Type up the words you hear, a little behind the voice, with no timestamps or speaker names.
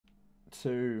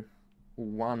2,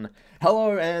 1.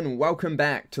 Hello and welcome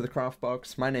back to the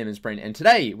TheCraftBox. My name is Brent and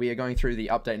today we are going through the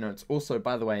update notes. Also,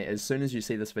 by the way, as soon as you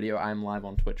see this video, I'm live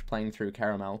on Twitch playing through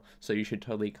Caramel, so you should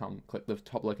totally come click the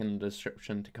top link in the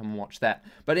description to come and watch that.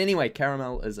 But anyway,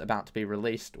 Caramel is about to be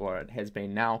released, or it has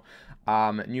been now.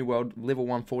 New World, level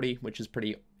 140, which is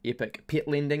pretty epic. Pet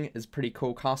lending is pretty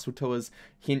cool. Castle tours,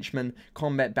 henchmen,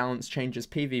 combat balance changes,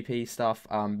 PvP stuff,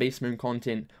 Beast Moon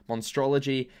content,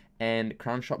 monstrology, and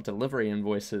Crown Shop delivery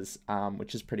invoices,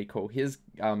 which is pretty cool. Here's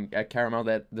a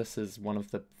Caramel. This is one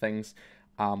of the things,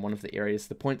 one of the areas,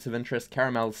 the points of interest.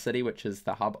 Caramel City, which is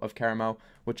the hub of Caramel,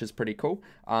 which is pretty cool.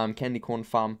 Candy Corn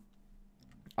Farm,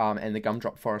 and the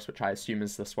Gumdrop Forest, which I assume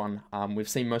is this one. We've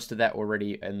seen most of that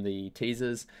already in the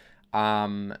teasers.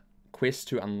 Quest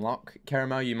to unlock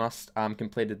Caramel, you must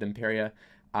completed the Imperia,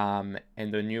 and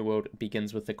the new world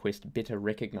begins with the quest Better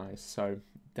Recognize. So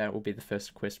that will be the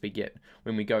first quest we get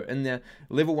when we go in there.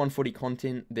 Level 140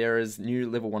 content, there is new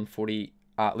level 140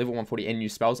 and new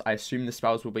spells. I assume the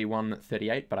spells will be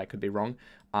 138, but I could be wrong.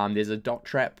 There's a dot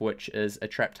trap, which is a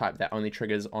trap type that only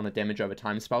triggers on a damage over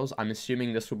time spells. I'm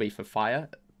assuming this will be for fire.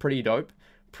 Pretty dope.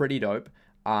 Pretty dope.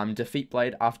 Defeat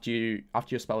Blade, after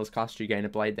your spell is cast, you gain a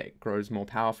blade that grows more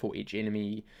powerful each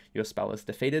enemy your spell is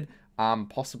defeated.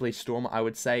 Possibly Storm, I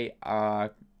would say.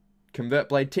 Convert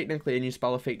Blade, technically a new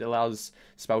spell effect, allows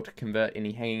spell to convert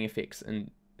any hanging effects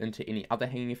into any other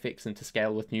hanging effects and to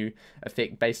scale with new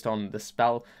effect based on the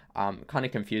spell. Kind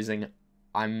of confusing.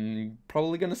 I'm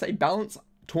probably going to say balance.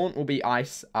 Taunt will be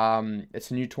ice.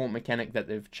 It's a new taunt mechanic that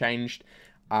they've changed.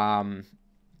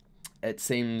 It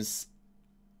seems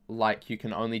like you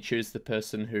can only choose the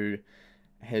person who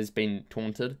has been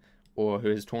taunted or who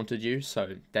has taunted you,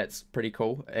 so that's pretty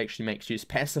cool. It actually makes use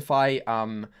Pacify.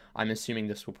 I'm assuming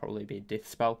this will probably be a death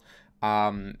spell.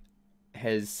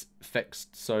 Has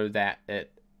fixed so that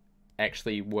it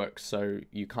actually works so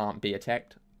you can't be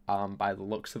attacked by the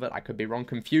looks of it. I could be wrong.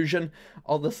 Confusion.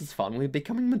 Oh, this is fun. We're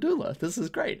becoming Medulla. This is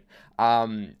great.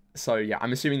 So yeah,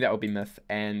 I'm assuming that will be Myth.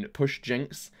 And Push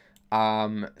Jinx.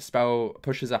 Spell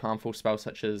pushes a harmful spell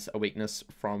such as a weakness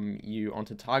from you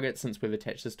onto target. Since we've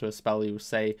attached this to a spell, you'll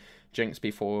say Jinx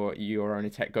before your own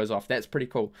attack goes off. That's pretty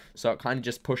cool. So it kind of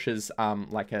just pushes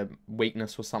like a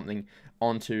weakness or something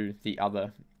onto the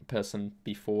other person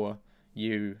before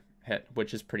you hit,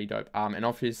 which is pretty dope. And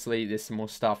obviously there's some more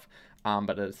stuff,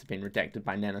 but it's been redacted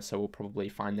by Nana, so we'll probably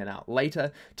find that out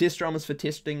later. Test dramas for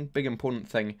testing, big important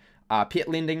thing. Pet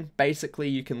lending, basically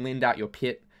you can lend out your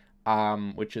pet,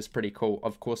 which is pretty cool.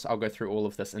 Of course, I'll go through all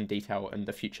of this in detail in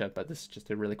the future, but this is just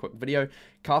a really quick video.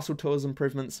 Castle tours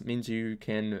improvements means you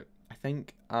can, I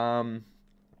think,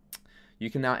 you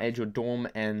can now add your dorm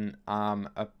and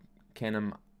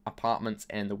Canum apartments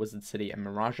and the Wizard City and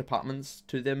Mirage apartments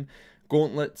to them.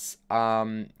 Gauntlets,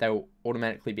 they will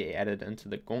automatically be added into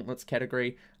the Gauntlets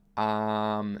category.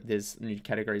 There's new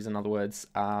categories, in other words.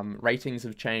 Ratings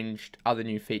have changed, other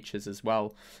new features as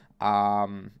well.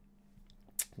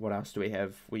 What else do we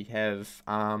have? We have,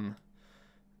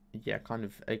 yeah, kind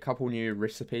of a couple new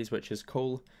recipes, which is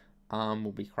cool.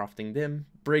 We'll be crafting them.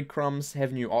 Breadcrumbs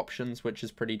have new options, which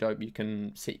is pretty dope. You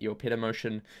can set your pet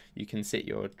emotion. You can set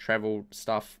your travel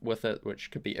stuff with it,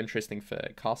 which could be interesting for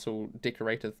castle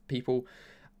decorative people.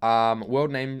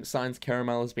 World name signs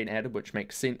Caramel has been added, which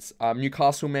makes sense. New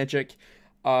castle magic.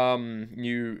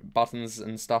 New buttons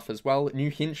and stuff as well. New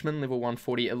henchman, level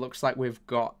 140. It looks like we've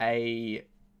got a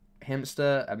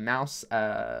hamster, a mouse,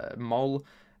 a mole,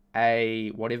 a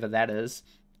whatever that is,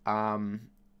 a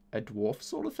dwarf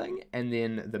sort of thing, and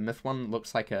then the myth one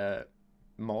looks like a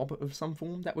mob of some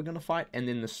form that we're going to fight, and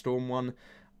then the storm one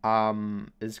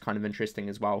is kind of interesting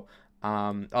as well.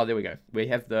 Oh, there we go. We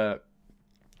have the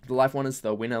life one is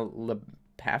the winner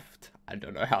Lepaft. I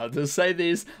don't know how to say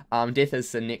these. Death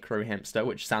is the necro hamster,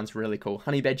 which sounds really cool.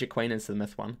 Honey Badger Queen is the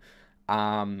myth one.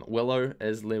 Willow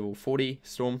is level 40.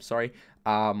 Storm, sorry.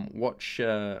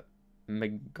 Watcher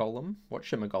Magolem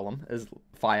is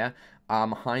fire.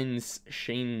 Heinz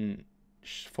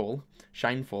Shineful.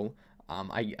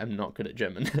 I am not good at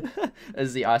German.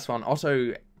 Is the ice one.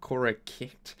 Otto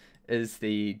Korakekt is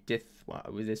the death one.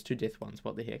 There's two death ones.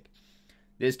 What the heck?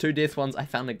 There's two death ones. I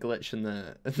found a glitch in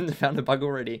the found a bug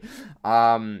already.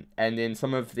 And then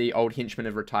some of the old henchmen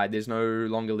have retired. There's no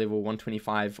longer level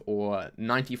 125 or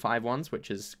 95 ones,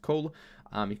 which is cool,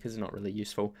 because they're not really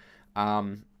useful.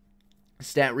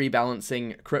 Stat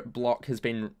rebalancing, crit block has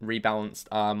been rebalanced.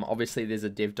 Obviously there's a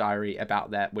dev diary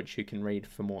about that, which you can read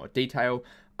for more detail.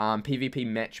 PvP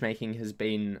matchmaking has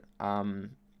been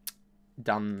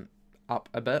done up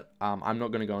a bit. I'm not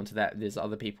going to go into that. There's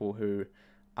other people who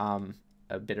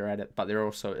are better at it, but there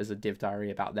also is a dev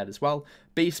diary about that as well.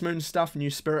 Beast Moon stuff, new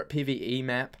Spirit PvE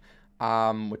map,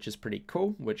 which is pretty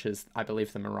cool, which is, I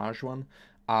believe, the Mirage one.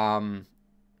 Oh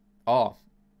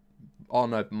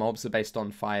no, mobs are based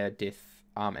on fire, death,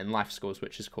 and life scores,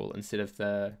 which is cool, instead of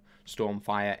the storm,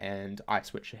 fire, and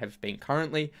ice, which have been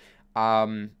currently.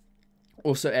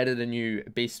 Also added a new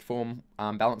beast form,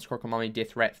 Balanced Crocomummy,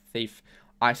 Death Rat Thief,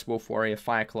 Ice Wolf Warrior,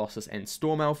 Fire Colossus, and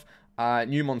Storm Elf.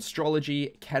 New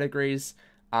Monstrology categories.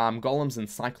 Golems and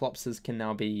Cyclopses can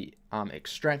now be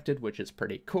extracted, which is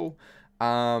pretty cool.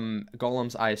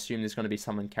 Golems, I assume there's going to be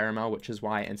some in Caramel, which is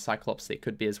why, and Cyclops there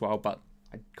could be as well, but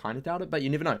I kind of doubt it, but you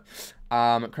never know.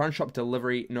 Crown Shop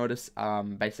Delivery Notice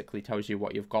basically tells you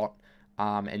what you've got,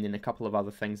 and then a couple of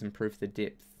other things, improve the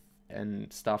depth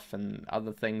and stuff and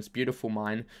other things. Beautiful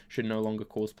Mine should no longer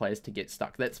cause players to get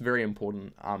stuck. That's very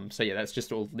important. So yeah, that's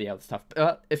just all the other stuff.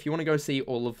 But if you want to go see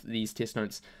all of these test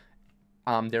notes,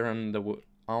 they're on the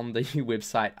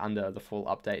website under the full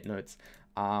update notes.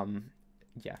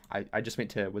 Yeah, I just went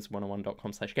to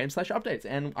wizard101.com/game/updates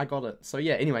and I got it. So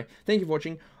yeah, anyway, thank you for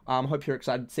watching. Hope you're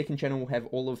excited. Second channel will have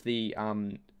all of the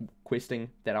questing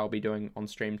that I'll be doing on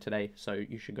stream today, so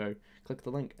you should go click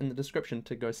the link in the description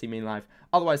to go see me live.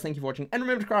 Otherwise, thank you for watching, and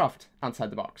remember to craft outside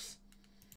the box.